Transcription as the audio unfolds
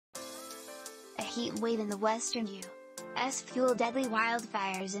heat wave in the western U.S. fueled deadly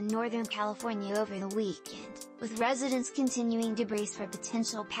wildfires in Northern California over the weekend, with residents continuing to brace for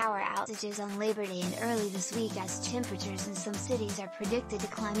potential power outages on Labor Day and early this week as temperatures in some cities are predicted to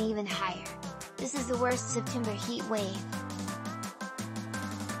climb even higher. This is the worst September heat wave.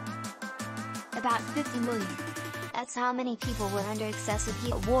 About 50 million. That's how many people were under excessive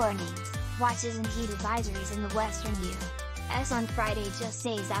heat warnings, watches and heat advisories in the western U.S. on Friday, just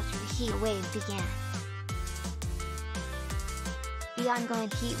days after the heat wave began. The ongoing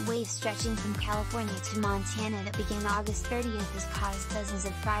heat wave stretching from California to Montana that began August 30th has caused dozens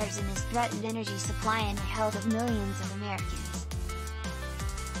of fires and has threatened energy supply and the health of millions of Americans.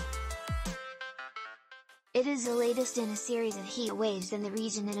 It is the latest in a series of heat waves in the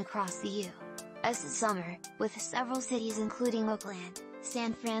region and across the U.S. this summer, with several cities including Oakland,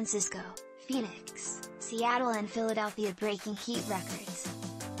 San Francisco, Phoenix, Seattle and Philadelphia breaking heat records.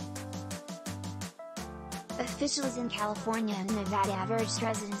 Officials in California and Nevada have urged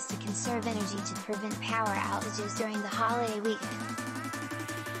residents to conserve energy to prevent power outages during the holiday weekend.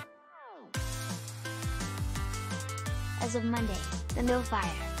 As of Monday, the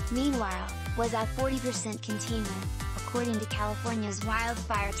Wildfire, meanwhile, was at 40% containment, according to California's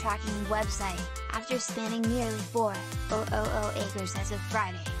wildfire tracking website, after spanning nearly 4,000 acres as of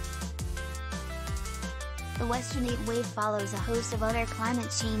Friday. The western heat wave follows a host of other climate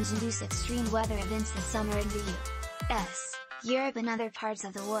change-induced extreme weather events this summer in the U.S., Europe and other parts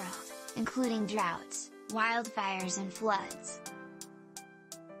of the world, including droughts, wildfires and floods.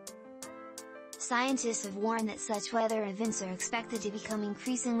 Scientists have warned that such weather events are expected to become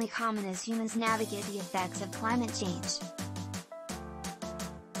increasingly common as humans navigate the effects of climate change.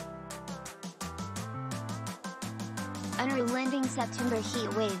 Unrelenting September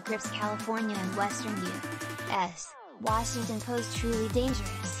heat wave grips California and western U.S. Washington Post truly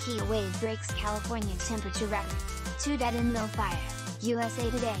dangerous heat wave breaks California temperature records, 2 dead in Wildfire. USA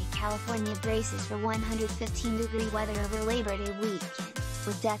Today California braces for 115-degree weather over Labor Day weekend,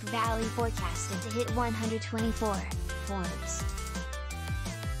 with Death Valley forecasted to hit 124, Forbes.